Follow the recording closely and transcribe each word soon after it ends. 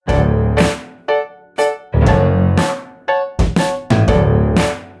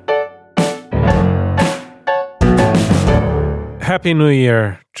Happy New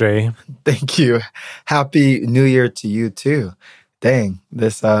Year, Jay. Thank you. Happy New Year to you too. Dang,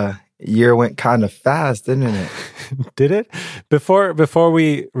 this year went kind of fast, didn't it? Did it? Before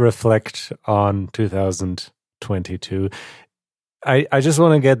we reflect on 2022, I just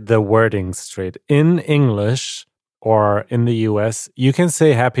want to get the wording straight. In English or in the US, you can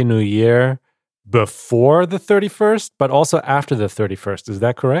say Happy New Year before the 31st, but also after the 31st. Is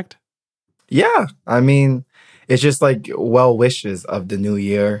that correct? Yeah. I mean, it's just like well wishes of the new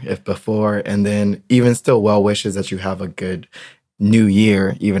year if before, and then even still well wishes that you have a good new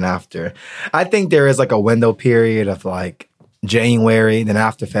year even after. I think there is like a window period of like January, then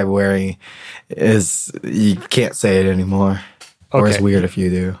after February is you can't say it anymore. Or it's weird if you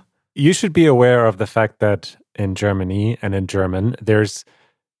do. You should be aware of the fact that in Germany and in German, there's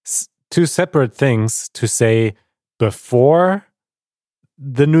two separate things to say before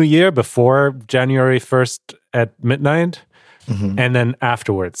the new year, before January 1st at midnight, and then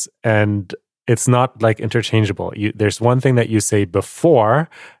afterwards. And it's not like interchangeable. There's one thing that you say before,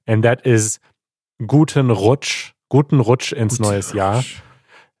 and that is Guten Rutsch. Guten Rutsch ins neues Jahr.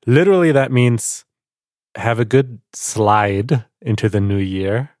 Literally, that means have a good slide into the new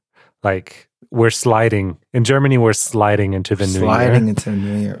year. Like we're sliding. In Germany, we're sliding into the new year. Sliding into the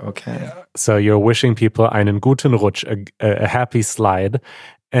new year, okay. So you're wishing people einen guten Rutsch, a happy slide.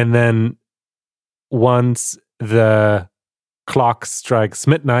 And then once the clock strikes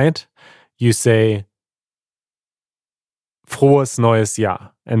midnight, you say Frohes neues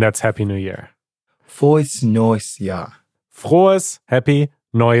Jahr. And that's Happy New Year. Frohes neues Jahr. Frohes, happy,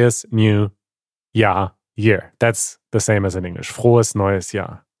 neues, new, Jahr, year. That's the same as in English. Frohes neues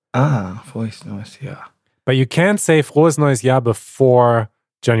Jahr. Frohes neues Jahr. But you can't say Frohes neues Jahr before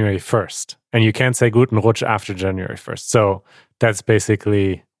January 1st. And you can't say Guten Rutsch after January 1st. So that's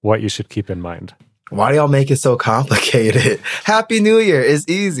basically what you should keep in mind. Why do y'all make it so complicated? Happy New Year. It's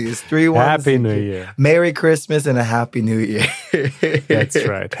easy. It's 3 1. Happy New Year. Merry Christmas and a Happy New Year. That's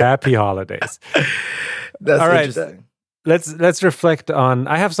right. Happy holidays. That's all right. Interesting. Let's reflect on.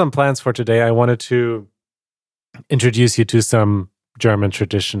 I have some plans for today. I wanted to introduce you to some German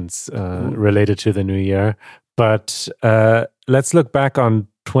traditions related to the new year. But let's look back on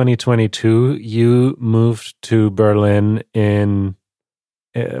 2022. You moved to Berlin in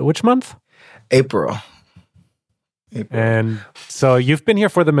which month? April. And so you've been here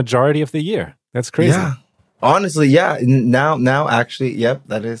for the majority of the year. That's crazy. Yeah. Honestly, yeah. Now, actually, yep,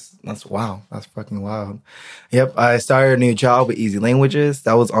 that's wow. That's fucking wild. Yep, I started a new job with Easy Languages.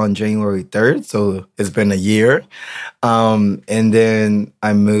 That was on January 3rd, so it's been a year. And then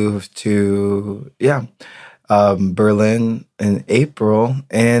I moved to, Berlin in April,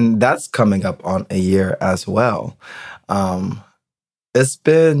 and that's coming up on a year as well. It's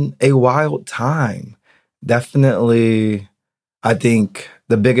been a wild time. Definitely, I think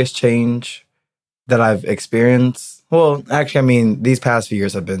the biggest change that I've experienced, well, actually, I mean, these past few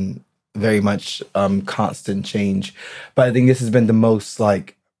years have been very much constant change. But I think this has been the most,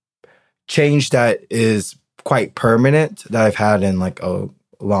 like, change that is quite permanent that I've had in, like, a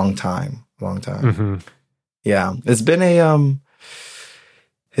long time. Mm-hmm. Yeah. It's been a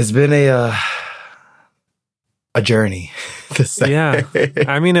journey, to say. Yeah.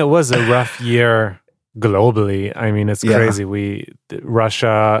 I mean, it was a rough year globally. I mean, it's crazy.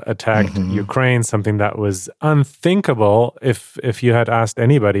 Russia attacked Ukraine, something that was unthinkable if you had asked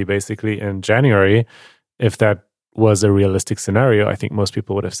anybody basically in January if that was a realistic scenario. I think most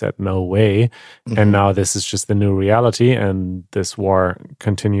people would have said no way. And now this is just the new reality, and this war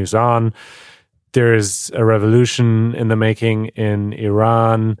continues on. There's a revolution in the making in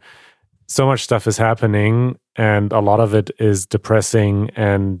Iran. So much stuff is happening, and a lot of it is depressing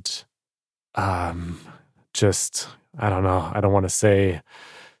and just, I don't know. I don't want to say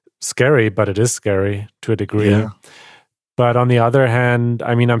scary, but it is scary to a degree. Yeah. But on the other hand,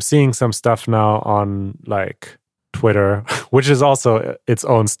 I mean, I'm seeing some stuff now on like Twitter, which is also its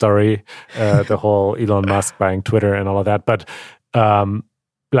own story, the whole Elon Musk buying Twitter and all of that. But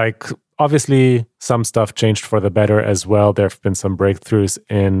like, obviously, some stuff changed for the better as well. There have been some breakthroughs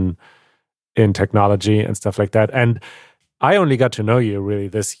in technology and stuff like that. And I only got to know you really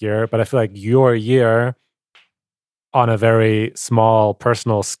this year, but I feel like your year on a very small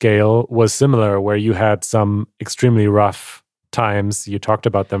personal scale was similar, where you had some extremely rough times. You talked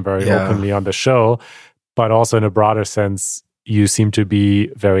about them very openly on the show, but also in a broader sense, you seem to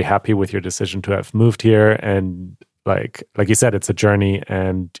be very happy with your decision to have moved here. And like you said, it's a journey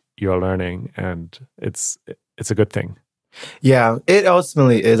and you're learning, and it's a good thing. Yeah, it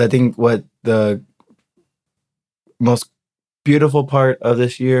ultimately is. I think what the most beautiful part of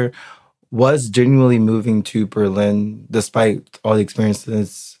this year was genuinely moving to Berlin despite all the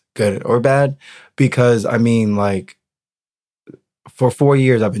experiences, good or bad, because I mean, like, for 4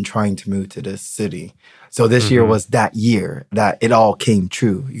 years, I've been trying to move to this city. So this year was that year that it all came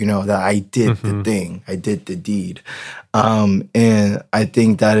true, that I did the thing, I did the deed. And I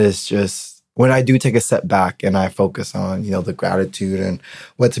think that is just, when I do take a step back and I focus on, the gratitude and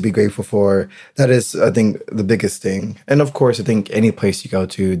what to be grateful for, that is, I think, the biggest thing. And of course, I think any place you go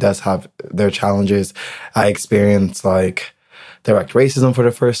to does have their challenges. I experienced like direct racism for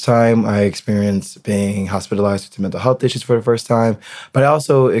the first time. I experienced being hospitalized with mental health issues for the first time. But I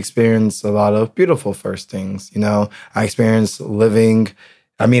also experienced a lot of beautiful first things. I experienced living,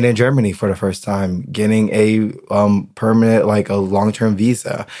 in Germany for the first time, getting a permanent, like a long-term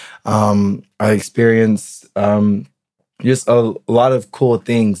visa. I experienced just a lot of cool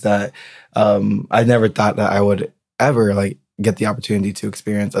things that I never thought that I would ever get the opportunity to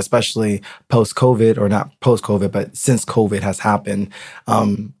experience, especially post-COVID, or not post-COVID, but since COVID has happened.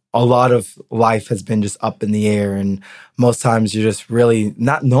 A lot of life has been just up in the air, and most times you're just really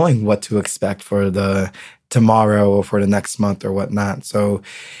not knowing what to expect for the tomorrow or for the next month or whatnot. So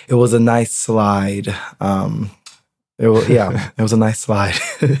it was a nice slide. It was a nice slide.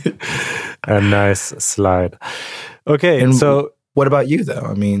 A nice slide. Okay, and so what about you,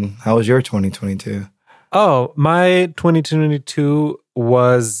 though? How was your 2022? Oh, my 2022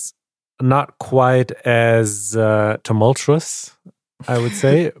 was not quite as tumultuous, I would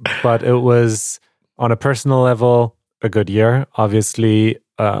say, but it was, on a personal level, a good year. Obviously,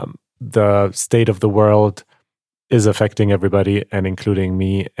 the state of the world is affecting everybody, and including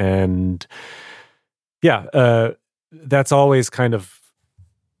me. And that's always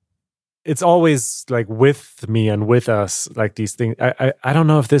it's always like with me and with us, like these things. I don't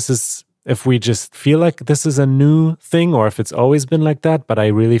know if we just feel like this is a new thing or if it's always been like that, but I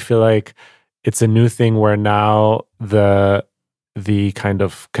really feel like it's a new thing where now the kind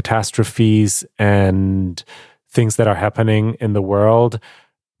of catastrophes and things that are happening in the world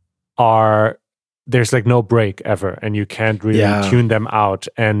there's like no break ever, and you can't really tune them out.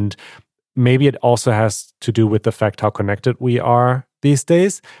 And maybe it also has to do with the fact how connected we are these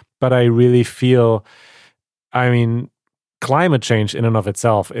days, but I really feel, climate change in and of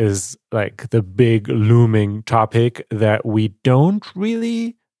itself is like the big looming topic that we don't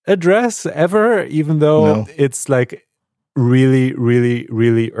really address ever, even though it's like really, really,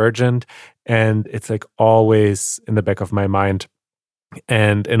 really urgent. And it's like always in the back of my mind.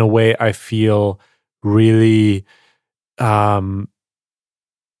 And in a way, I feel really kind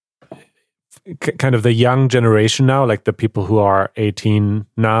of the young generation now, like the people who are 18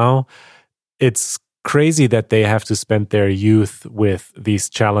 now. It's crazy that they have to spend their youth with these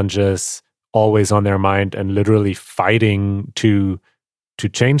challenges always on their mind and literally fighting to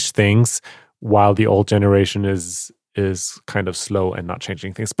change things, while the old generation is kind of slow and not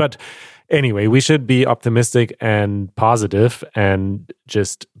changing things. But anyway, we should be optimistic and positive and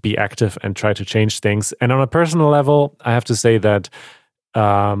just be active and try to change things. And on a personal level, I have to say that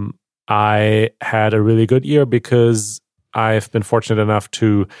I had a really good year because I've been fortunate enough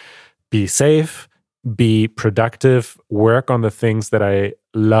to be safe, be productive, work on the things that I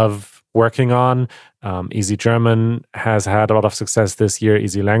love working on. Easy German has had a lot of success this year.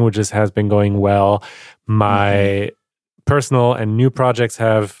 Easy Languages has been going well. My personal and new projects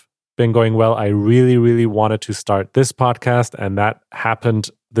have been going well. I really, really wanted to start this podcast, and that happened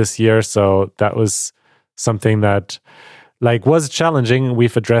this year. So that was something that was challenging.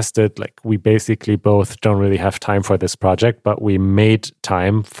 We've addressed it. We basically both don't really have time for this project, but we made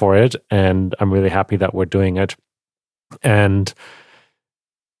time for it, and I'm really happy that we're doing it. And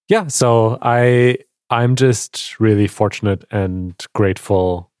so I'm just really fortunate and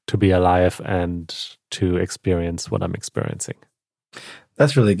grateful to be alive and to experience what I'm experiencing.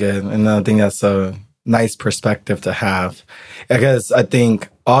 That's really good. And I think that's a nice perspective to have. Because I think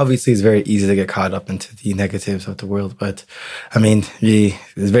obviously it's very easy to get caught up into the negatives of the world. But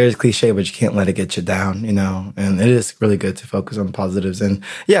it's very cliche, but you can't let it get you down, and it is really good to focus on positives. And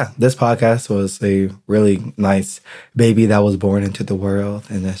this podcast was a really nice baby that was born into the world,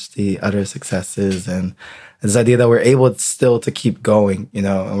 and that's the other successes. And this idea that we're able still to keep going,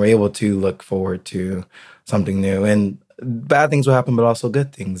 and we're able to look forward to something new. And bad things will happen, but also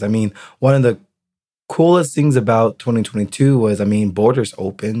good things. One of the coolest things about 2022 was, borders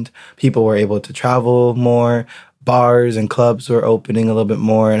opened. People were able to travel more. Bars and clubs were opening a little bit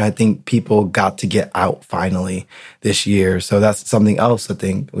more. And I think people got to get out finally this year. So that's something else I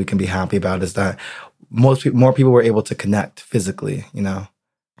think we can be happy about, is that more people were able to connect physically,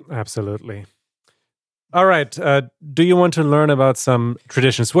 Absolutely. All right. Do you want to learn about some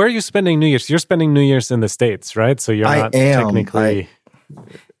traditions? Where are you spending New Year's? You're spending New Year's in the States, right? So you're not technically.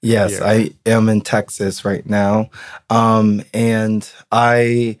 Yes, here. I am in Texas right now. And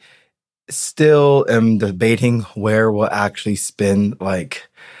I still am debating where we'll actually spend like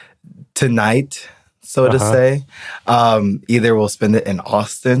tonight, so to say. Either we'll spend it in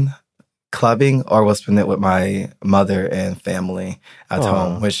Austin clubbing or we'll spend it with my mother and family at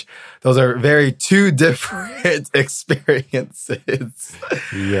home, which those are very two different experiences.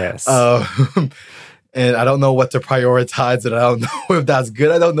 Yes. And I don't know what to prioritize, and I don't know if that's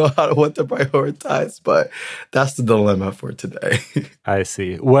good. I don't know what to prioritize, but that's the dilemma for today. I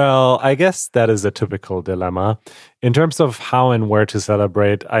see. Well, I guess that is a typical dilemma. In terms of how and where to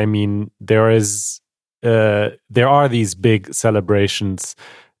celebrate, I mean, there are these big celebrations.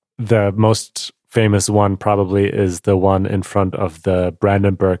 The most famous one probably is the one in front of the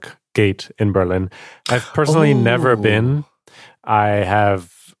Brandenburg Gate in Berlin. I've personally never been. I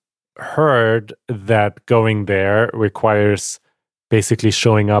have heard that going there requires basically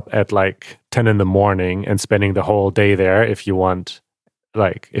showing up at like 10 in the morning and spending the whole day there if you want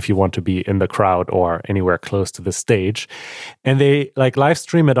to be in the crowd or anywhere close to the stage. And they like live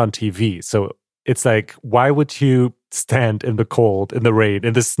stream it on TV. So it's like, why would you stand in the cold, in the rain,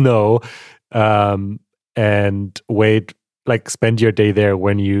 in the snow, and wait, like spend your day there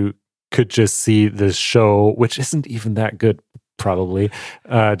when you could just see the show, which isn't even that good, probably,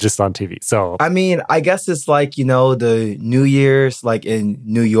 just on TV. So, I mean, I guess it's like, the New Year's, like in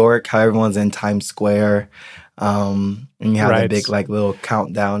New York, how everyone's in Times Square. And you have a big, like, little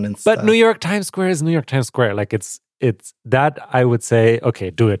countdown and stuff. But New York Times Square is New York Times Square. Like, it's that I would say,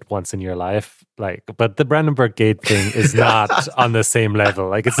 okay, do it once in your life. Like, but the Brandenburg Gate thing is not on the same level.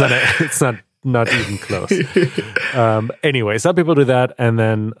 Like, it's not even close. Anyway, some people do that. And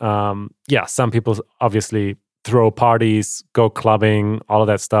then, some people obviously throw parties, go clubbing, all of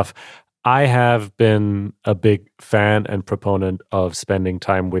that stuff. I have been a big fan and proponent of spending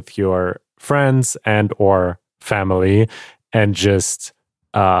time with your friends and or family and just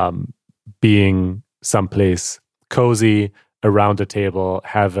being someplace cozy around a table,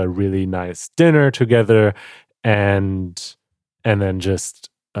 have a really nice dinner together, and then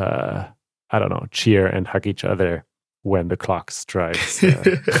just I don't know, cheer and hug each other when the clock strikes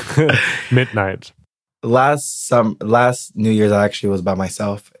midnight. Last New Year's, I actually was by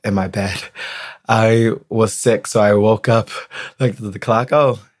myself in my bed. I was sick, so I woke up, looked at the clock.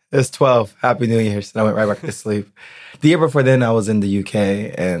 Oh, it's 12. Happy New Year's. And I went right back to sleep. The year before then, I was in the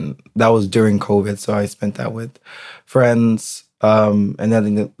UK, and that was during COVID, so I spent that with friends. And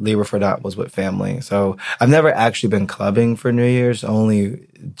then the year before that was with family. So I've never actually been clubbing for New Year's, only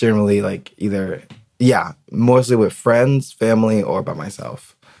generally like mostly with friends, family, or by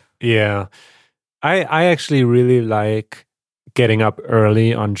myself. Yeah. I actually really like getting up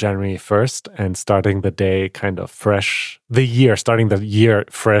early on January 1st and starting the day kind of fresh, starting the year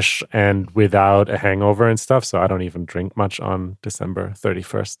fresh and without a hangover and stuff. So I don't even drink much on December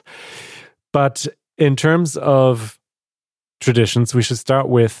 31st. But in terms of traditions, we should start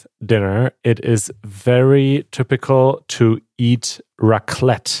with dinner. It is very typical to eat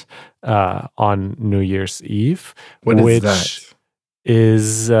raclette on New Year's Eve. Which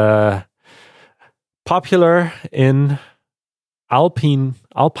is popular in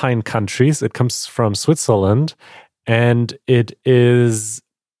Alpine countries. It comes from Switzerland, and it is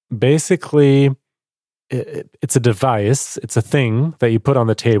basically it's a device. It's a thing that you put on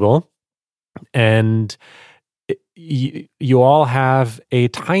the table, and you all have a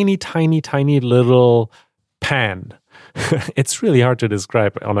tiny, tiny, tiny little pan. It's really hard to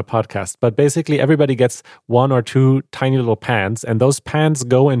describe on a podcast, but basically everybody gets one or two tiny little pans, and those pans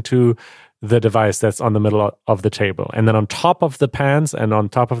go into the device that's on the middle of the table. And then on top of the pans and on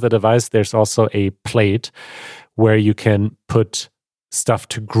top of the device, there's also a plate where you can put stuff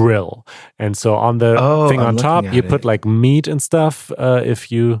to grill. And so on the thing on top, you put like meat and stuff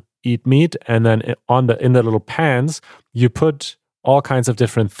if you eat meat. And then in the little pans, you put all kinds of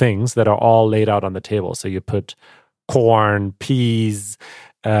different things that are all laid out on the table. So you put corn, peas,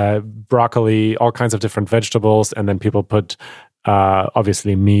 broccoli, all kinds of different vegetables. And then people put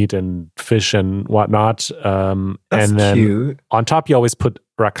obviously meat and fish and whatnot. That's and then cute. On top, you always put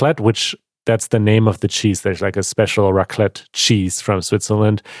raclette, which that's the name of the cheese. There's like a special raclette cheese from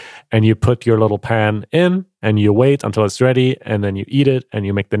Switzerland. And you put your little pan in and you wait until it's ready. And then you eat it and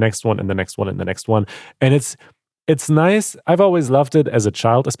you make the next one and the next one and the next one. And it's nice. I've always loved it as a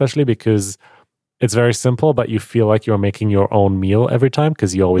child, especially because it's very simple, but you feel like you're making your own meal every time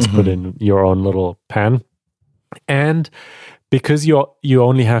because you always put in your own little pan. And because you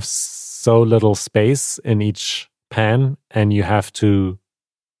only have so little space in each pan, and you have to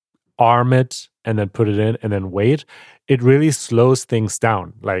arm it and then put it in and then wait, it really slows things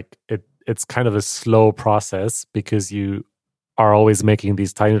down. Like it's kind of a slow process because you are always making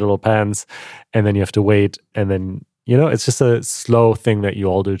these tiny little pans, and then you have to wait, and then it's just a slow thing that you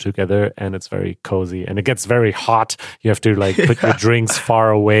all do together, and it's very cozy, and it gets very hot. You have to like put your drinks far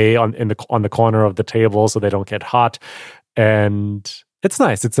away on the corner of the table so they don't get hot, and it's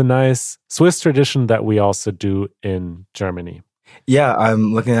nice. It's a nice Swiss tradition that we also do in Germany. Yeah,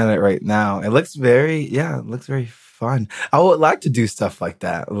 I'm looking at it right now. It looks very fun. I would like to do stuff like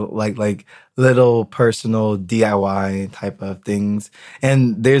that, like little personal DIY type of things.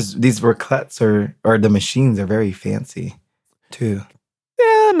 And there's these raclettes or the machines are very fancy too.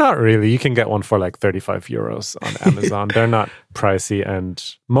 Yeah, not really. You can get one for like 35 euros on Amazon. They're not pricey, and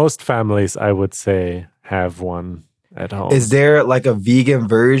most families, I would say, have one at home. Is there like a vegan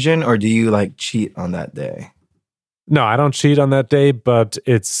version, or do you like cheat on that day? No, I don't cheat on that day, but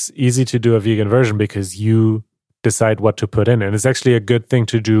it's easy to do a vegan version because you decide what to put in. And it's actually a good thing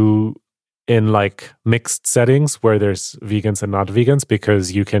to do in like mixed settings where there's vegans and not vegans,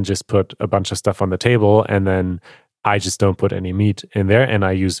 because you can just put a bunch of stuff on the table, and then I just don't put any meat in there, and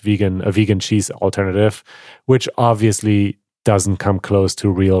I use a vegan cheese alternative, which obviously doesn't come close to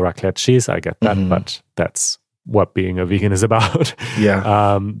real raclette cheese. I get that, but that's what being a vegan is about.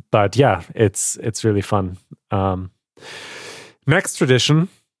 Yeah. But yeah, it's really fun. Next tradition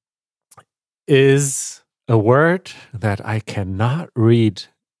is a word that I cannot read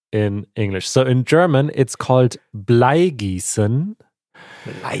in English. So in German, it's called Bleigießen.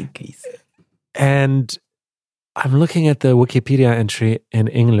 Bleigießen. And I'm looking at the Wikipedia entry in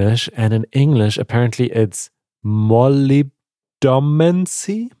English, and in English, apparently it's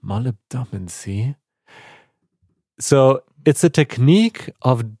molybdomancy. Molybdomancy. So it's a technique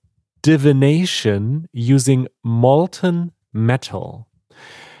of divination using molten metal.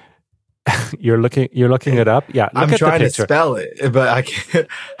 You're looking it up. Yeah, I'm trying to spell it, but I can't.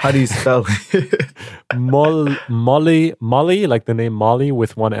 How do you spell it? Molly, like the name Molly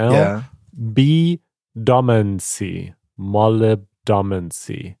with one L. Yeah. B-domancy.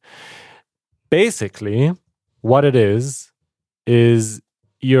 Molybdomancy. Basically, what it is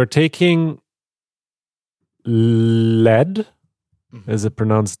you're taking lead. Is it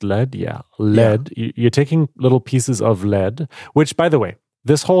pronounced lead? Yeah, lead. Yeah. You're taking little pieces of lead, which, by the way,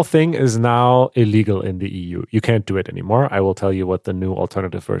 this whole thing is now illegal in the EU. You can't do it anymore. I will tell you what the new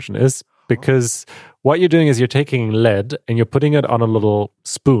alternative version is, because what you're doing is you're taking lead and you're putting it on a little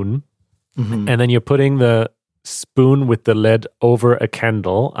spoon, and then you're putting the spoon with the lead over a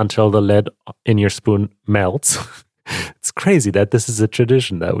candle until the lead in your spoon melts. It's crazy that this is a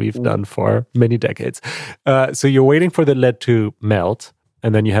tradition that we've done for many decades. So you're waiting for the lead to melt,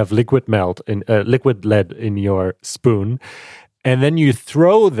 and then you have liquid lead in your spoon, and then you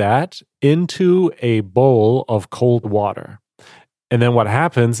throw that into a bowl of cold water. And then what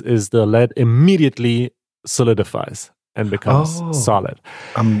happens is the lead immediately solidifies and becomes solid.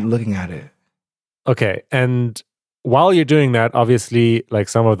 I'm looking at it. Okay, and while you're doing that, obviously, like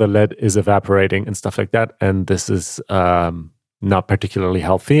some of the lead is evaporating and stuff like that, and this is not particularly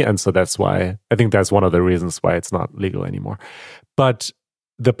healthy, and so that's why I think that's one of the reasons why it's not legal anymore. But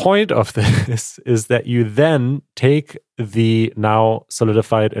the point of this is that you then take the now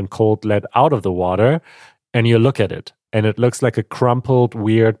solidified and cold lead out of the water, and you look at it, and it looks like a crumpled,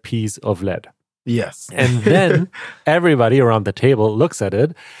 weird piece of lead. Yes. And then everybody around the table looks at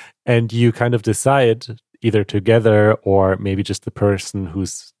it, and you kind of decide, either together or maybe just the person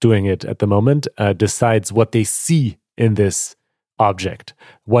who's doing it at the moment decides what they see in this object.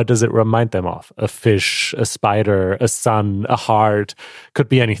 What does it remind them of? A fish, a spider, a sun, a heart. Could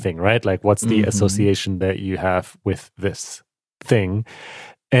be anything, right? Like, what's the association that you have with this thing?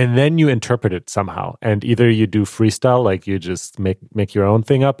 And then you interpret it somehow. And either you do freestyle, like you just make your own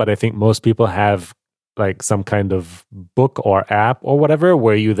thing up, but I think most people have like some kind of book or app or whatever,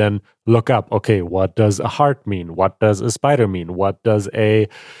 where you then look up, okay, what does a heart mean? What does a spider mean? What does a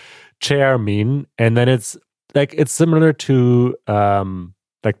chair mean? And then it's similar to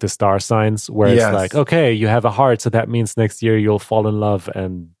like the star signs, where it's like, okay, you have a heart, so that means next year you'll fall in love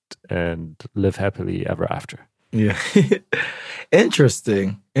and live happily ever after. Yeah.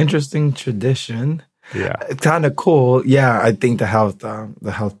 Interesting tradition. Yeah. Kind of cool. Yeah, I think the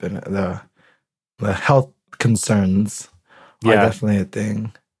health concerns are definitely a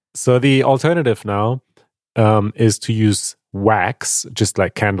thing. So the alternative now is to use wax, just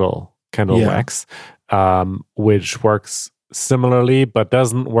like candle wax, which works similarly, but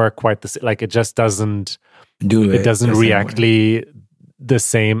doesn't work quite the same. Like, it just doesn't react the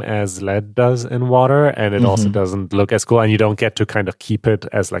same as lead does in water, and it also doesn't look as cool, and you don't get to kind of keep it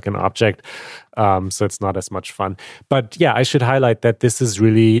as like an object, so it's not as much fun. But yeah, I should highlight that this is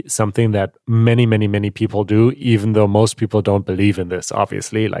really something that many, many, many people do, even though most people don't believe in this,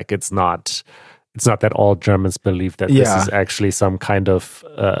 obviously. Like it's not that all Germans believe that this is actually some kind of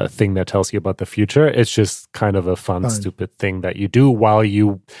thing that tells you about the future. It's just kind of a fun, stupid thing that you do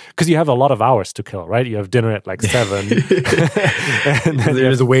because you have a lot of hours to kill, right? You have dinner at like 7. And then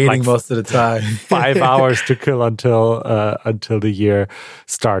you're just waiting like most of the time. 5 hours to kill until the year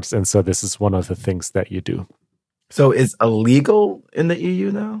starts. And so this is one of the things that you do. So it's illegal in the EU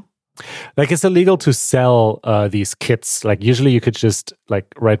now? Like it's illegal to sell these kits. Like usually you could just like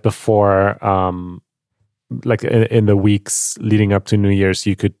right before, like in the weeks leading up to New Year's,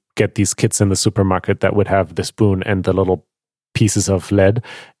 you could get these kits in the supermarket that would have the spoon and the little pieces of lead,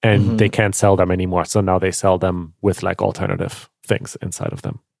 and they can't sell them anymore. So now they sell them with like alternative things inside of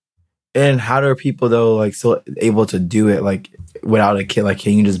them. And how are people though like still able to do it like without a kit? Like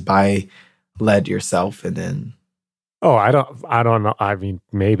can you just buy lead yourself and then? Oh, I don't know. I mean,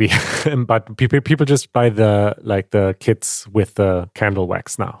 maybe, but people just buy the kits with the candle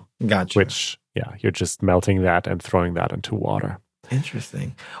wax now. Gotcha. Which, yeah, you're just melting that and throwing that into water.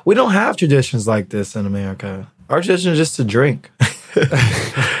 Interesting. We don't have traditions like this in America. Our tradition is just to drink.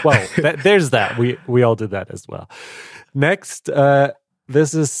 Well, there's that. We all did that as well. Next,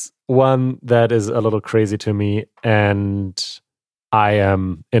 this is one that is a little crazy to me, and I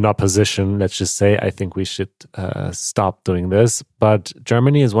am in opposition, let's just say. I think we should stop doing this. But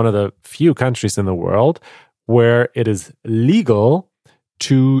Germany is one of the few countries in the world where it is legal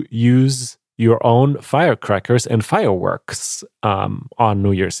to use your own firecrackers and fireworks on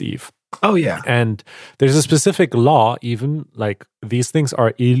New Year's Eve. Oh, yeah. And there's a specific law, even like these things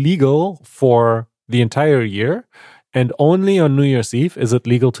are illegal for the entire year. And only on New Year's Eve is it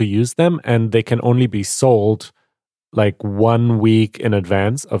legal to use them. And they can only be sold like 1 week in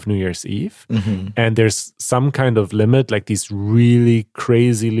advance of New Year's Eve. And there's some kind of limit, like these really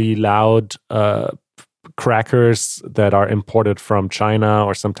crazily loud crackers that are imported from China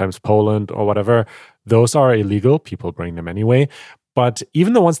or sometimes Poland or whatever. Those are illegal. People bring them anyway. But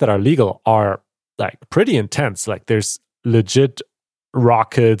even the ones that are legal are like pretty intense. Like there's legit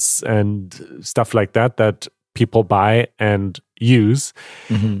rockets and stuff like that people buy and use.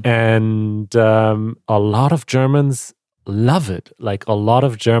 And a lot of Germans love it. Like a lot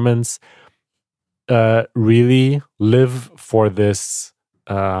of Germans really live for this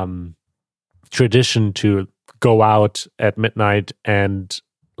tradition to go out at midnight and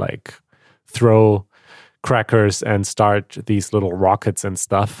like throw crackers and start these little rockets and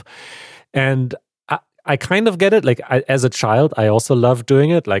stuff. And I kind of get it. Like as a child, I also love doing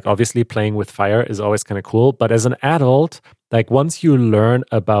it. Like obviously playing with fire is always kind of cool. But as an adult, like once you learn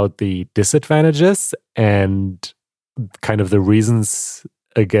about the disadvantages and kind of the reasons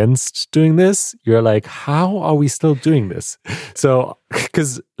against doing this, you're like, how are we still doing this? So,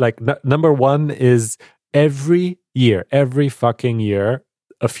 because like number one is every fucking year,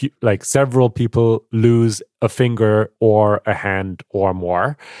 several people lose a finger or a hand or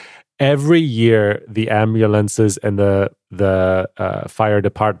more. Every year, the ambulances and the fire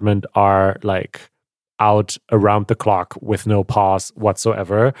department are like out around the clock with no pause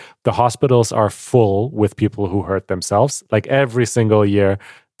whatsoever. The hospitals are full with people who hurt themselves. Like every single year,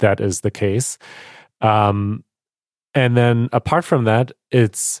 that is the case. And then apart from that,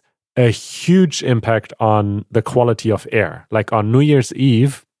 it's a huge impact on the quality of air. Like on New Year's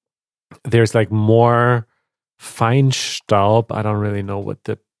Eve, there's like more Feinstaub. I don't really know what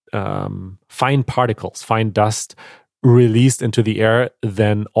the fine particles, fine dust released into the air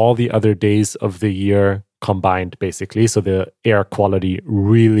than all the other days of the year combined, basically. So the air quality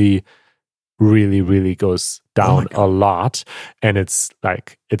really, really, really goes down a lot. And it's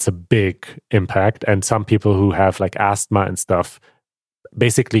a big impact. And some people who have like asthma and stuff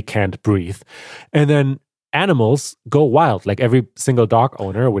basically can't breathe. And then animals go wild. Like every single dog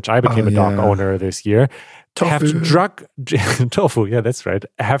owner, which I became a dog owner this year, have to drug tofu. Yeah, that's right.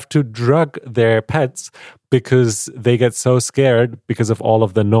 Have to drug their pets because they get so scared because of all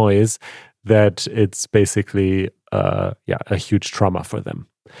of the noise that it's basically a huge trauma for them.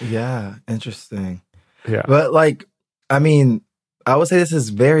 Yeah, interesting. Yeah, but like, I mean, I would say this is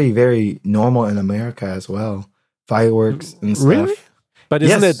very, very normal in America as well. Fireworks and stuff. Really? But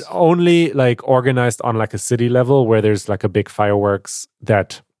isn't it only like organized on like a city level where there's like a big fireworks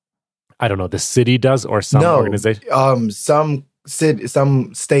that, I don't know, the city does or some organization? Some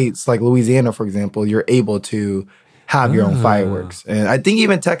states like Louisiana, for example, you're able to have your own fireworks. And I think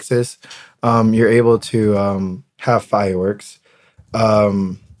even Texas, you're able to have fireworks.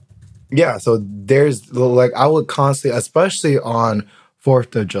 Yeah, so there's like I would constantly, especially on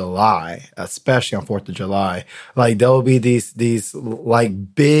 4th of July, like there will be these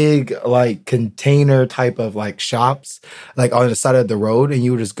like big like container type of like shops like on the side of the road, and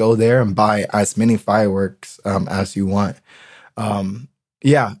you would just go there and buy as many fireworks as you want.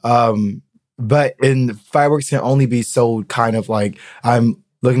 Yeah, but in fireworks can only be sold kind of like I'm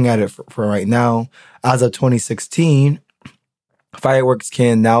looking at it for right now as of 2016. Fireworks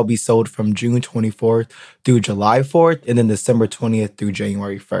can now be sold from June 24th through July 4th, and then December 20th through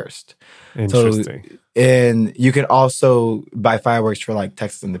January 1st. Interesting. So, and you can also buy fireworks for like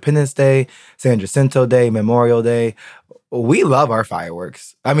Texas Independence Day, San Jacinto Day, Memorial Day. We love our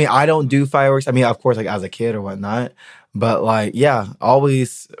fireworks. I mean, I don't do fireworks. I mean, of course, like as a kid or whatnot. But like, yeah,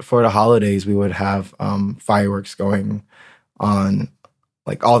 always for the holidays, we would have fireworks going on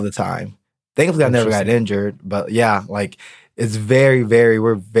like all the time. Thankfully, I never got injured. But yeah, like it's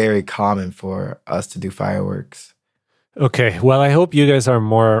we're very common for us to do fireworks. Okay, well, I hope you guys are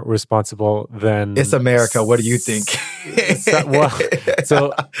more responsible than... It's America. What do you think?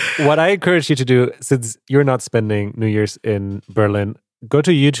 So what I encourage you to do, since you're not spending New Year's in Berlin, go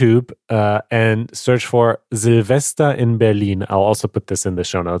to YouTube and search for Silvester in Berlin. I'll also put this in the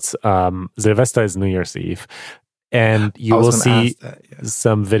show notes. Silvester is New Year's Eve. And you will see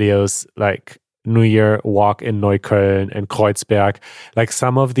some videos like New Year walk in Neukölln and Kreuzberg. Like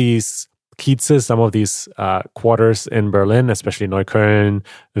some of these Kiezes, some of these quarters in Berlin, especially Neukölln,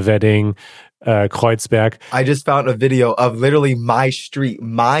 Wedding, Kreuzberg. I just found a video of literally my street.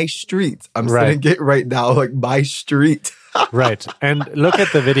 I'm saying it right now, like my street. Right. And look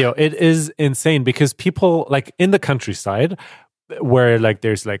at the video. It is insane because people like in the countryside where like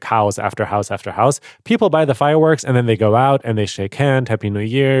there's like house after house after house, people buy the fireworks and then they go out and they shake hands, Happy New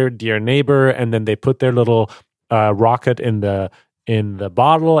Year, dear neighbor, and then they put their little rocket in the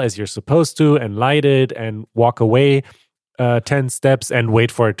bottle as you're supposed to and light it and walk away 10 steps and wait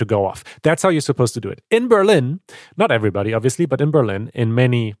for it to go off. That's how you're supposed to do it. In Berlin, not everybody obviously, but in Berlin, in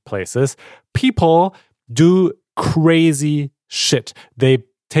many places, people do crazy shit. They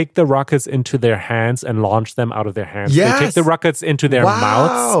take the rockets into their hands and launch them out of their hands. Yes. They take the rockets into their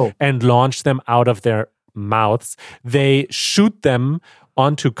mouths and launch them out of their mouths. They shoot them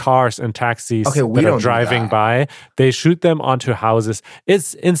onto cars and taxis that are driving by. They shoot them onto houses.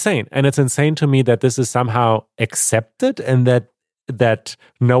 It's insane. And it's insane to me that this is somehow accepted and that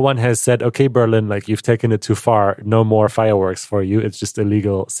no one has said, okay, Berlin, like you've taken it too far. No more fireworks for you. It's just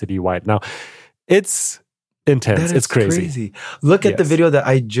illegal citywide. Now, it's intense. It's crazy. Look at the video that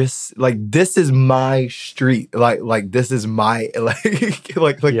I just like. This is my street. Like this is my like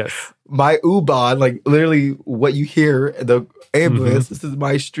my U-Bahn. Like literally, what you hear the ambulance. This is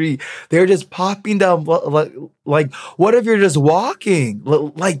my street. They're just popping down. Like what if you're just walking?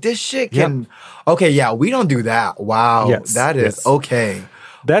 Like this shit can. Okay, yeah, we don't do that. Wow, that is okay.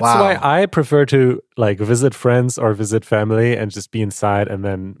 That's why I prefer to like visit friends or visit family and just be inside and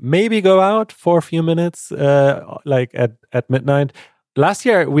then maybe go out for a few minutes like at midnight. Last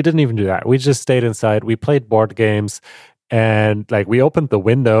year, we didn't even do that. We just stayed inside. We played board games and like we opened the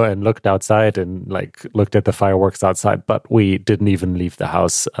window and looked outside and like looked at the fireworks outside, but we didn't even leave the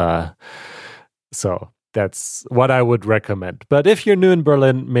house. So that's what I would recommend. But if you're new in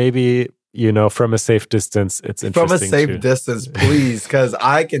Berlin, maybe... from a safe distance, it's interesting. From a safe distance, please, because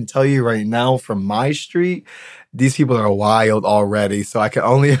I can tell you right now from my street, these people are wild already. So I can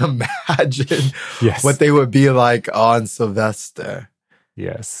only imagine what they would be like on Sylvester.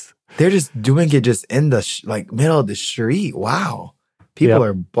 Yes. They're just doing it just in the like middle of the street. Wow. People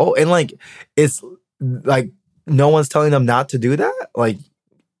are bold. And like, it's like no one's telling them not to do that. Like,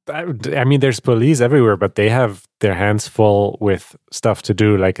 I mean, there's police everywhere, but they have their hands full with stuff to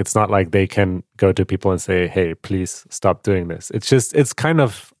do. Like, it's not like they can go to people and say, hey, please stop doing this. It's just, it's kind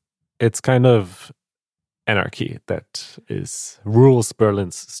of anarchy that rules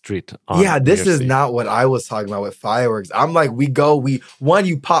Berlin's street. This is not what I was talking about with fireworks. I'm like,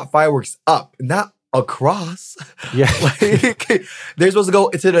 you pop fireworks up, not across. Yeah. Like, they're supposed to go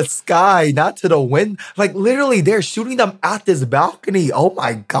into the sky, not to the wind. Like literally, they're shooting them at this balcony. Oh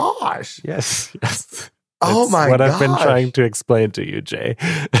my gosh. Yes. Oh my god! What I've been trying to explain to you, Jay.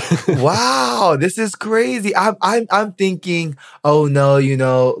 Wow, this is crazy. I'm thinking, oh no,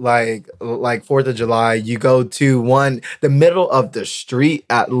 like 4th of July, you go to the middle of the street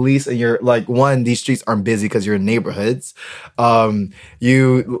at least, and you're like these streets aren't busy because you're in neighborhoods.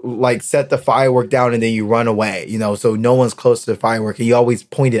 You like set the firework down and then you run away. So no one's close to the firework, and you always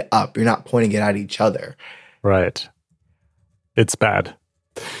point it up. You're not pointing it at each other. Right. It's bad.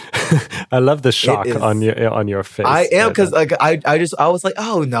 I love the shock on your face. I am, because like I was like,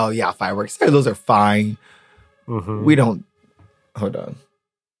 oh no, yeah, fireworks. Those are fine. Mm-hmm. We don't. Hold on.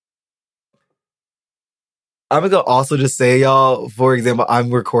 I'm gonna also just say, y'all, for example,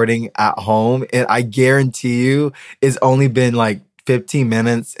 I'm recording at home, and I guarantee you it's only been like 15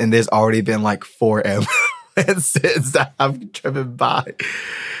 minutes, and there's already been like 4 ambulances that have driven by.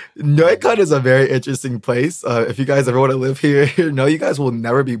 Noi Khan is a very interesting place. If you guys ever want to live here, no, you guys will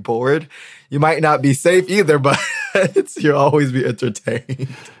never be bored. You might not be safe either, but you'll always be entertained.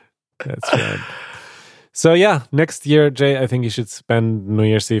 That's right. So yeah, next year, Jay, I think you should spend New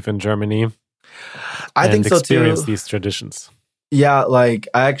Year's Eve in Germany. I think so too. Experience these traditions. Yeah, like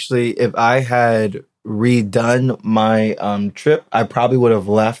actually, if I had redone my trip, I probably would have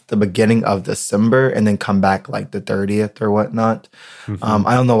left the beginning of December and then come back like the 30th or whatnot. Mm-hmm.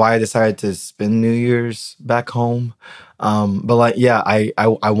 I don't know why I decided to spend New Year's back home, but like, yeah,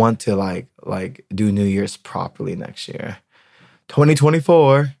 I want to like do New Year's properly next year,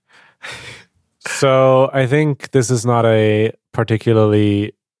 2024. So I think this is not a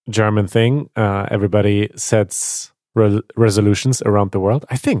particularly German thing. Everybody sets resolutions around the world.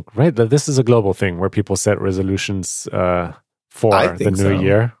 I think, right? That this is a global thing where people set resolutions for the new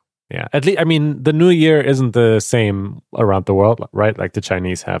year. Yeah. At least, I mean, the new year isn't the same around the world, right? Like the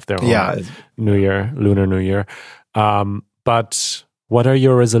Chinese have their own New Year, Lunar New Year. But what are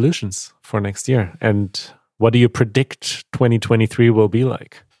your resolutions for next year? And what do you predict 2023 will be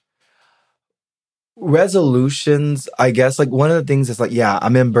like? Resolutions, I guess, like one of the things is like, yeah,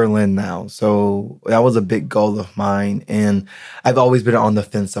 I'm in Berlin now. So that was a big goal of mine. And I've always been on the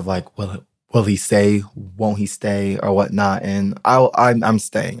fence of like, will he stay? Won't he stay or whatnot? And I'm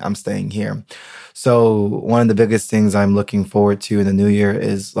staying here. So one of the biggest things I'm looking forward to in the new year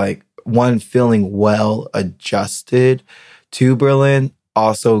is like, one, feeling well adjusted to Berlin,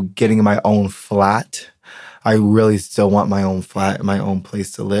 also getting my own flat. I really still want my own flat, my own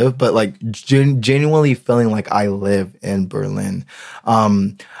place to live, but like genuinely feeling like I live in Berlin.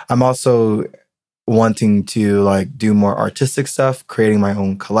 I'm also wanting to like do more artistic stuff, creating my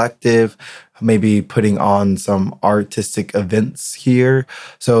own collective, maybe putting on some artistic events here.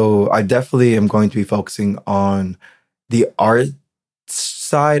 So I definitely am going to be focusing on the art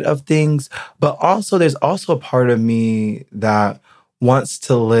side of things, but also there's also a part of me that wants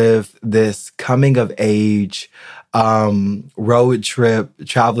to live this coming of age road trip,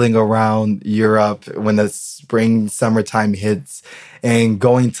 traveling around Europe when the spring, summertime hits, and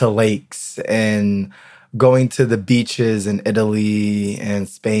going to lakes and going to the beaches in Italy and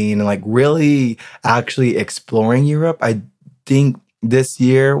Spain, and like really actually exploring Europe. I think this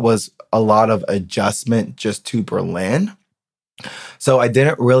year was a lot of adjustment just to Berlin. So I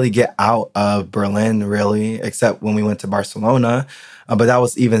didn't really get out of Berlin really, except when we went to Barcelona. But that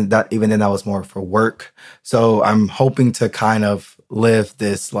was even then that was more for work. So I'm hoping to kind of live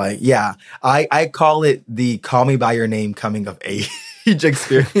this like, yeah, I call it the Call Me by Your Name coming of age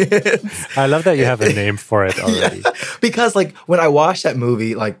experience. I love that you have a name for it already. Yeah, because like when I watched that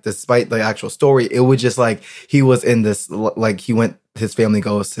movie, like despite the actual story, it was just like he was in this, like his family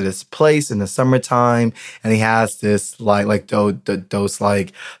goes to this place in the summertime and he has this like those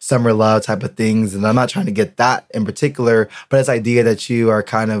like summer love type of things. And I'm not trying to get that in particular, but this idea that you are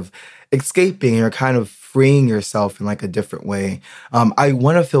kind of escaping, you're kind of freeing yourself in like a different way. I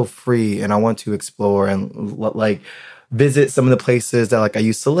want to feel free and I want to explore and like visit some of the places that like I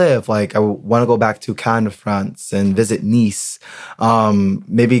used to live. Like I want to go back to Cannes, France and visit Nice.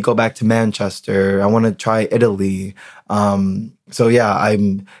 Maybe go back to Manchester. I want to try Italy. So yeah,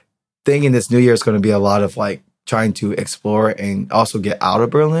 I'm thinking this new year is going to be a lot of like trying to explore and also get out of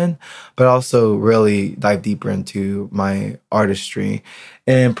Berlin, but also really dive deeper into my artistry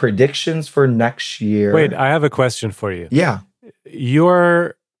and predictions for next year. Wait, I have a question for you. Yeah.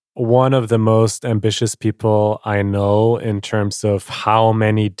 You're one of the most ambitious people I know in terms of how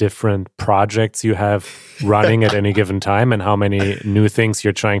many different projects you have running at any given time and how many new things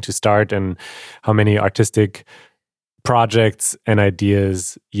you're trying to start and how many artistic projects and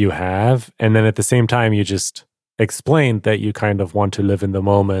ideas you have. And then at the same time, you just explained that you kind of want to live in the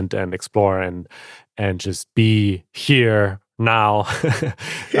moment and explore and just be here now.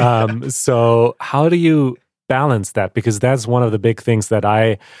 So how do you balance that? Because that's one of the big things that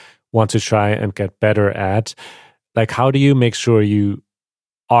I want to try and get better at. Like, how do you make sure you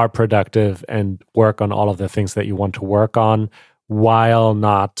are productive and work on all of the things that you want to work on while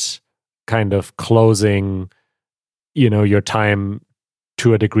not kind of closing, your time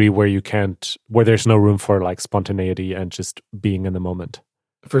to a degree where where there's no room for like spontaneity and just being in the moment?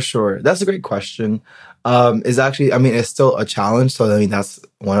 For sure. That's a great question. Is actually, I mean, it's still a challenge. So, I mean, that's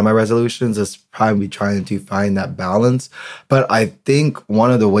one of my resolutions is probably trying to find that balance. But I think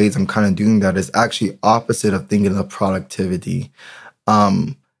one of the ways I'm kind of doing that is actually opposite of thinking of productivity.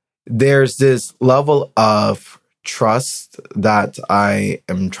 Um, there's this level of trust that I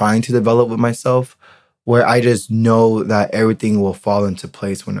am trying to develop with myself where I just know that everything will fall into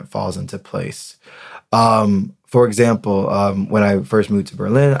place when it falls into place. For example, when I first moved to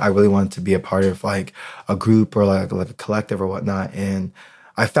Berlin, I really wanted to be a part of like a group or like a collective or whatnot. And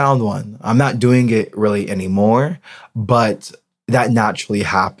I found one. I'm not doing it really anymore, but that naturally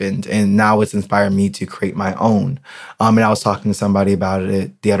happened. And now it's inspired me to create my own. And I was talking to somebody about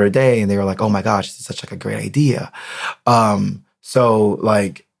it the other day and they were like, oh my gosh, this is such like a great idea. So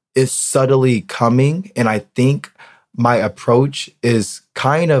like it's subtly coming. And I think my approach is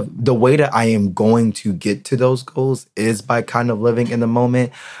kind of the way that I am going to get to those goals is by kind of living in the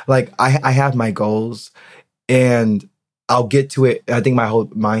moment. Like I have my goals and I'll get to it. I think my whole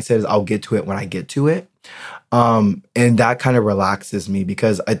mindset is I'll get to it when I get to it. And that kind of relaxes me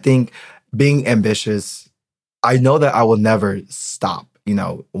because I think being ambitious, I know that I will never stop,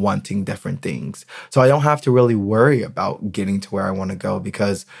 wanting different things. So I don't have to really worry about getting to where I want to go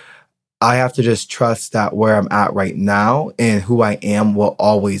because I have to just trust that where I'm at right now and who I am will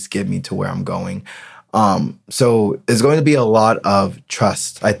always get me to where I'm going. So it's going to be a lot of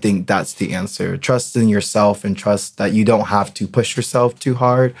trust. I think that's the answer. Trust in yourself and trust that you don't have to push yourself too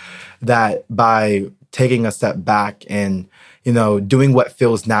hard, that by taking a step back and, doing what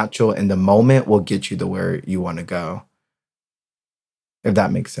feels natural in the moment will get you to where you want to go. If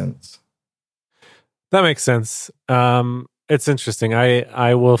that makes sense. That makes sense. It's interesting.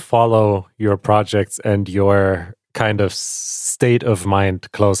 I will follow your projects and your kind of state of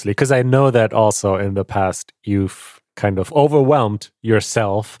mind closely because I know that also in the past you've kind of overwhelmed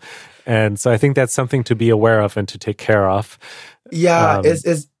yourself. And so I think that's something to be aware of and to take care of. Yeah,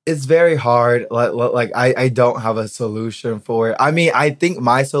 it's very hard. Like I don't have a solution for it. I mean, I think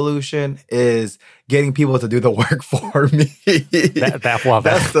my solution is getting people to do the work for me.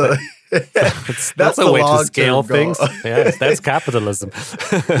 That's a way to scale things. Yes, that's capitalism.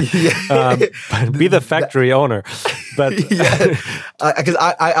 Be the factory owner. But because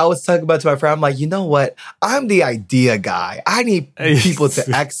I was talking about to my friend, I'm like, you know what? I'm the idea guy. I need people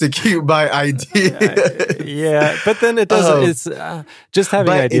to execute my idea. But then it doesn't. It's just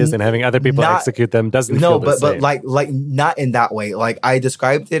having ideas and having other people execute them doesn't. No, feel the same. but like not in that way. Like I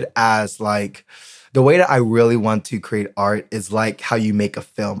described it as like. The way that I really want to create art is like how you make a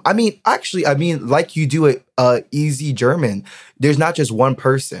film. I mean, like you do it, Easy German. There's not just one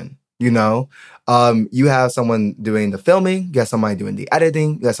person, you have someone doing the filming, you have somebody doing the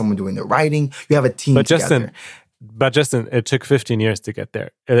editing, you have someone doing the writing, you have a team together. But Justin, it took 15 years to get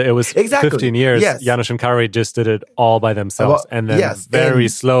there. It was 15 years. Yes. Janusz and Kari just did it all by themselves. And then very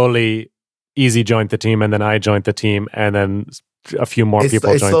slowly, Easy joined the team, and then I joined the team, and then a few more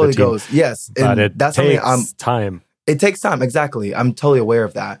people joined the team. Goes. Yes. But it takes time. It takes time. Exactly. I'm totally aware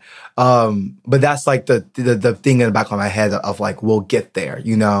of that. But that's like the thing in the back of my head of like, we'll get there,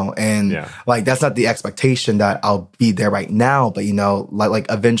 and like, that's not the expectation that I'll be there right now, but like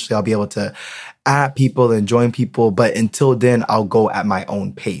eventually I'll be able to add people and join people. But until then, I'll go at my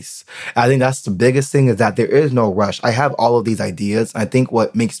own pace. I think that's the biggest thing is that there is no rush. I have all of these ideas. I think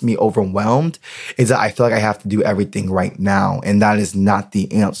what makes me overwhelmed is that I feel like I have to do everything right now. And that is not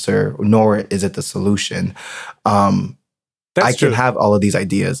the answer, nor is it the solution. I can have all of these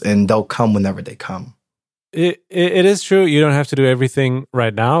ideas and they'll come whenever they come. It is true. You don't have to do everything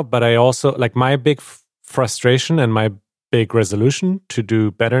right now. But I also, like, my big frustration and my big resolution to do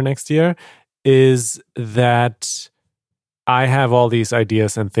better next year is that I have all these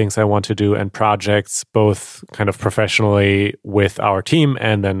ideas and things I want to do and projects, both kind of professionally with our team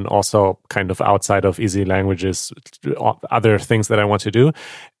and then also kind of outside of Easy Languages, other things that I want to do.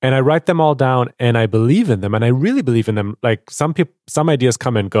 And I write them all down and I believe in them and I really believe in them. Like some ideas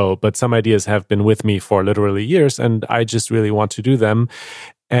come and go, but some ideas have been with me for literally years and I just really want to do them.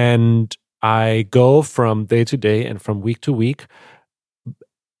 And I go from day to day and from week to week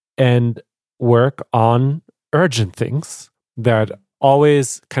and work on urgent things that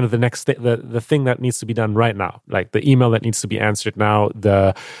always kind of the next thing, the thing that needs to be done right now, like the email that needs to be answered now,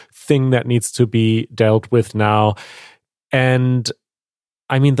 the thing that needs to be dealt with now. And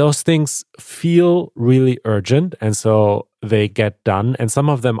I mean, those things feel really urgent. And so they get done. And some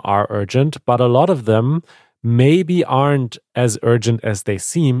of them are urgent, but a lot of them maybe aren't as urgent as they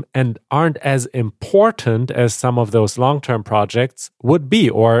seem and aren't as important as some of those long-term projects would be,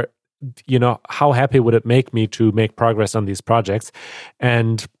 or how happy would it make me to make progress on these projects?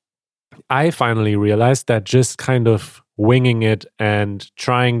 And I finally realized that just kind of winging it and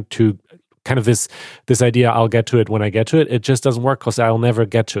trying to kind of this idea, I'll get to it when I get to it, it just doesn't work because I'll never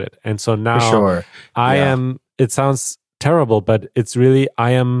get to it. And so now I am, it sounds terrible, but it's really,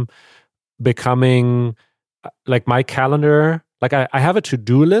 I am becoming like my calendar. Like I have a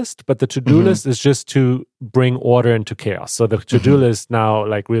to-do list, but the to-do list is just to bring order into chaos. So the to-do list now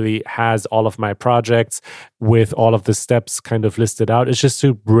like really has all of my projects with all of the steps kind of listed out. It's just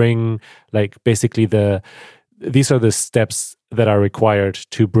to bring like basically these are the steps that are required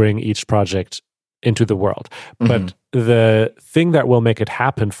to bring each project into the world. But the thing that will make it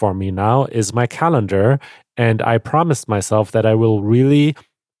happen for me now is my calendar. And I promised myself that I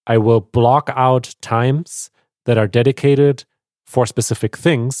will block out times that are dedicated for specific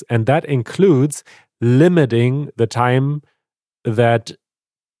things, and that includes limiting the time that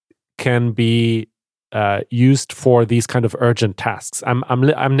can be used for these kind of urgent tasks.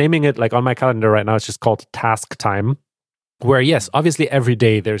 I'm naming it like on my calendar right now. It's just called task time. Where yes, obviously every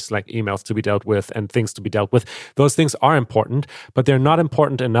day there's like emails to be dealt with and things to be dealt with. Those things are important, but they're not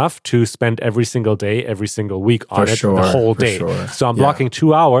important enough to spend every single day, every single week on the whole day. So I'm blocking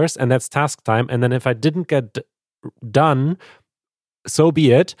 2 hours, and that's task time. And then if I didn't get done, so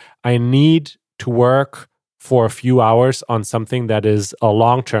be it. I need to work for a few hours on something that is a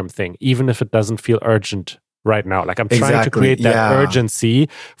long-term thing, even if it doesn't feel urgent right now. Like I'm trying to create that urgency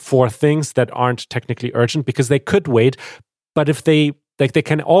for things that aren't technically urgent because they could wait, but if they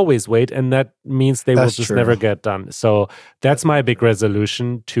can always wait, and that means they will just never get done. So that's my big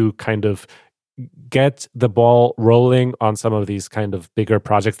resolution, to kind of get the ball rolling on some of these kind of bigger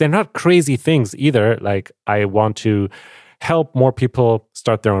projects. They're not crazy things either. Like I want to help more people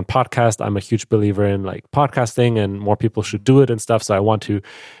start their own podcast. I'm a huge believer in like podcasting, and more people should do it and stuff. So I want to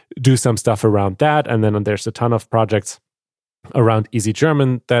do some stuff around that. And then there's a ton of projects around Easy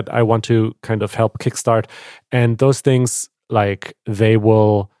German that I want to kind of help kickstart. And those things, like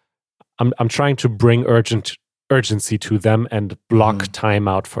I'm trying to bring urgency to them and block time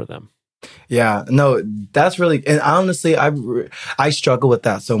out for them. Yeah, no, that's really, and honestly, I struggle with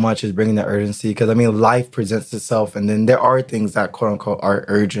that so much, is bringing the urgency, because I mean, life presents itself, and then there are things that quote unquote are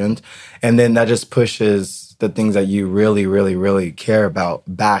urgent, and then that just pushes the things that you really, really, really care about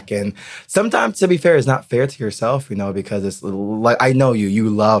back. And sometimes, to be fair, it's not fair to yourself, because it's like, I know you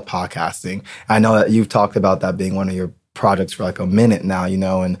love podcasting. I know that you've talked about that being one of your projects for like a minute now,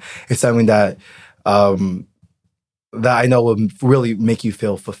 and it's something that I know will really make you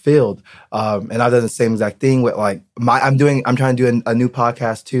feel fulfilled. And I've done the same exact thing with like I'm trying to do a new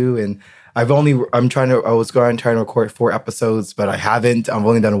podcast too. And I was trying to record 4 episodes, but I haven't. I've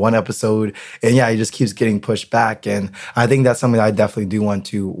only done 1 episode. And yeah, it just keeps getting pushed back. And I think that's something that I definitely do want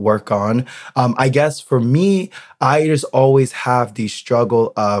to work on. I guess for me, I just always have the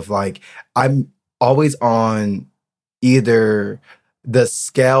struggle of like, I'm always on either the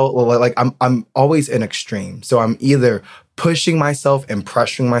scale, or like I'm always in extreme. So I'm either pushing myself and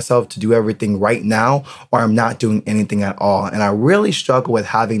pressuring myself to do everything right now, or I'm not doing anything at all. And I really struggle with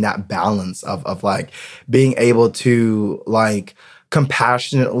having that balance of like being able to like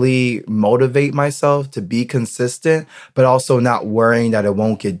compassionately motivate myself to be consistent, but also not worrying that it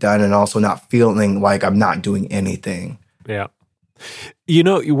won't get done, and also not feeling like I'm not doing anything. Yeah. We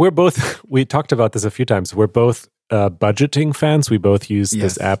talked about this a few times. We're both budgeting fans. We both use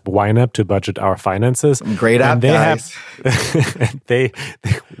this app, YNAB, to budget our finances. Great app, and they guys.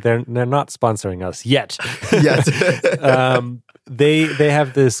 They're not sponsoring us yet. They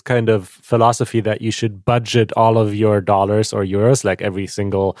have this kind of philosophy that you should budget all of your dollars or euros, like every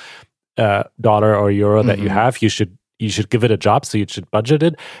single dollar or euro that you have. You should give it a job, so you should budget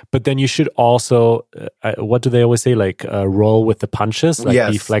it. But then you should also, what do they always say? Like roll with the punches,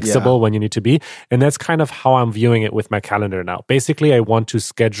 like be flexible when you need to be. And that's kind of how I'm viewing it with my calendar now. Basically, I want to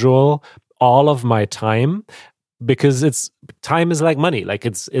schedule all of my time, because time is like money. Like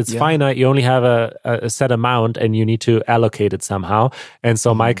it's finite. You only have a set amount, and you need to allocate it somehow. And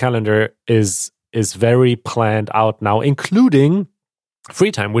so my calendar is very planned out now, including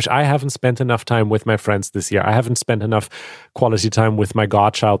free time, which I haven't spent enough time with my friends this year. I haven't spent enough quality time with my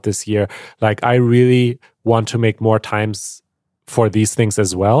godchild this year. Like I really want to make more times for these things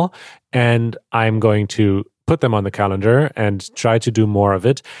as well. And I'm going to put them on the calendar and try to do more of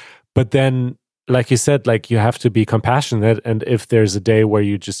it. But then, like you said, like you have to be compassionate. And if there's a day where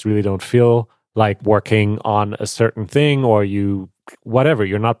you just really don't feel like working on a certain thing, or you're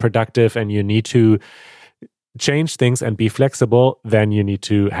not productive and you need to change things and be flexible, then you need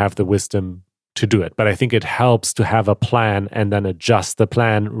to have the wisdom to do it. But I think it helps to have a plan and then adjust the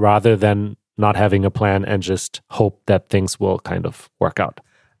plan rather than not having a plan and just hope that things will kind of work out.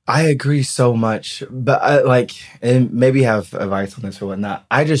 I agree so much, but I like, and maybe have advice on this or whatnot.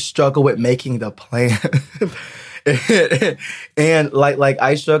 I just struggle with making the plan. And like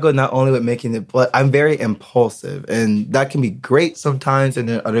I struggle not only with making it, but I'm very impulsive, and that can be great sometimes, and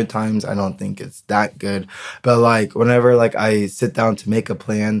then other times I don't think it's that good. But like whenever like I sit down to make a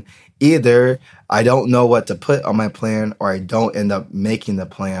plan, either I don't know what to put on my plan, or I don't end up making the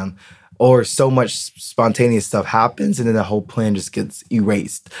plan, or so much spontaneous stuff happens and then the whole plan just gets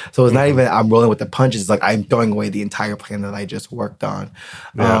erased. So it's not even I'm rolling with the punches. It's like I'm throwing away the entire plan that I just worked on.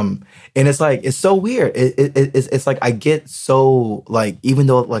 Yeah. And it's like, it's so weird. It's like I get so like, even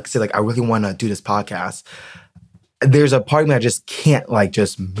though like say like I really want to do this podcast, there's a part of me I just can't like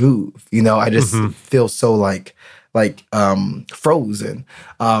just move. You know, I just feel so like frozen,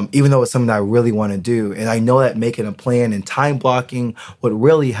 even though it's something that I really want to do. And I know that making a plan and time blocking would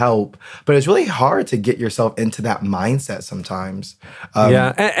really help, but it's really hard to get yourself into that mindset sometimes.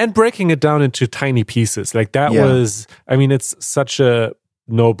 And breaking it down into tiny pieces. Like that was, I mean, it's such a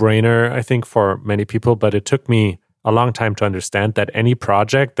no-brainer, I think, for many people, but it took me a long time to understand that any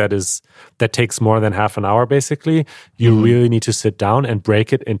project that takes more than half an hour, basically, you really need to sit down and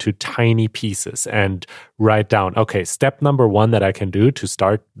break it into tiny pieces and write down, okay, step number 1 that I can do to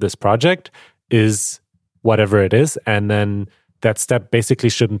start this project is whatever it is. And then that step basically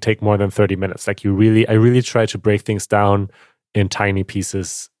shouldn't take more than 30 minutes. Like I really try to break things down in tiny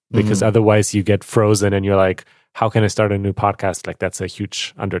pieces, because otherwise you get frozen and you're like, how can I start a new podcast? Like that's a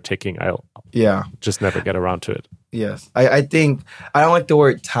huge undertaking. I'll just never get around to it. Yes. I think I don't like the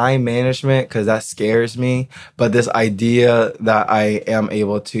word time management because that scares me. But this idea that I am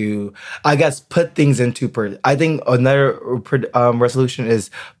able to, I guess, put things into, I think another resolution is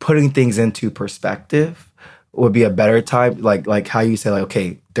putting things into perspective would be a better time. Like how you say, like,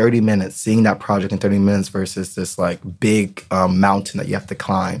 okay, 30 minutes, seeing that project in 30 minutes versus this like big mountain that you have to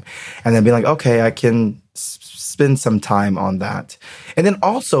climb. And then being like, okay, I can spend some time on that. And then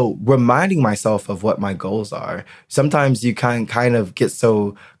also reminding myself of what my goals are. Sometimes you kind of get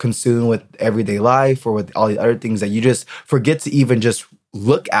so consumed with everyday life or with all the other things that you just forget to even just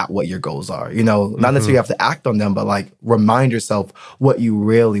look at what your goals are. You know, not necessarily have to act on them, but like remind yourself what you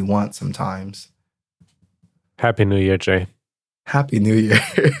really want sometimes. Happy New Year, Jay. Happy New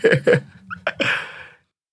Year.